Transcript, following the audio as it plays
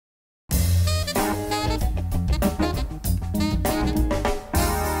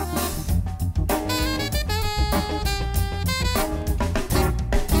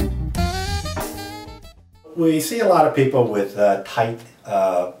We see a lot of people with tight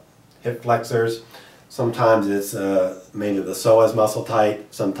hip flexors. Sometimes it's mainly the psoas muscle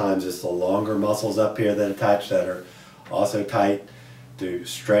tight. Sometimes it's the longer muscles up here that attach that are also tight. To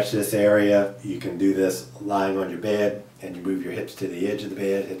stretch this area, you can do this lying on your bed, and you move your hips to the edge of the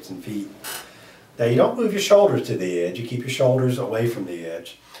bed, hips and feet. Now you don't move your shoulders to the edge, you keep your shoulders away from the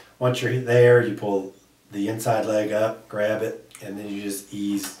edge. Once you're there, you pull the inside leg up, grab it, and then you just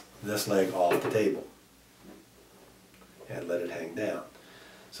ease this leg off the table and let it hang down.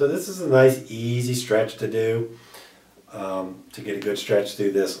 So this is a nice easy stretch to do, to get a good stretch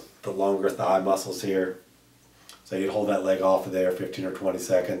through the longer thigh muscles here. So you'd hold that leg off of there 15 or 20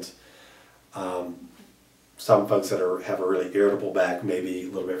 seconds. Some folks that have a really irritable back, maybe a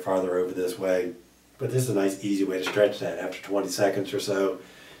little bit farther over this way. But this is a nice easy way to stretch that. After 20 seconds or so,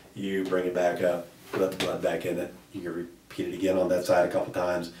 you bring it back up, let the blood back in it. You can repeat it again on that side a couple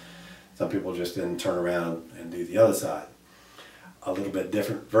times. Some people just then turn around and do the other side. A little bit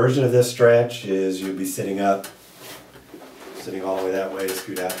different version of this stretch is you'll be sitting up, sitting all the way that way to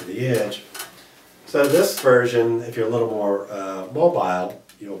scoot out to the edge. So this version, if you're a little more mobile,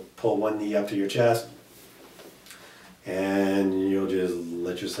 you'll pull one knee up to your chest and you'll just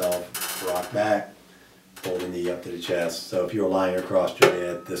let yourself rock back, pull the knee up to the chest. So if you're lying across your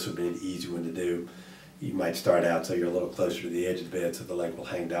bed, this would be an easy one to do. You might start out so you're a little closer to the edge of the bed so the leg will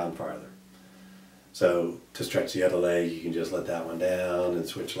hang down farther. So to stretch the other leg, you can just let that one down and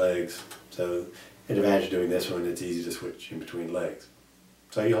switch legs. So in advantage of doing this one, it's easy to switch in between legs.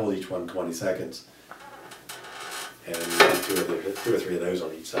 So you hold each one 20 seconds. And you do two or three of those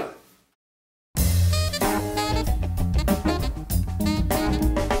on each side.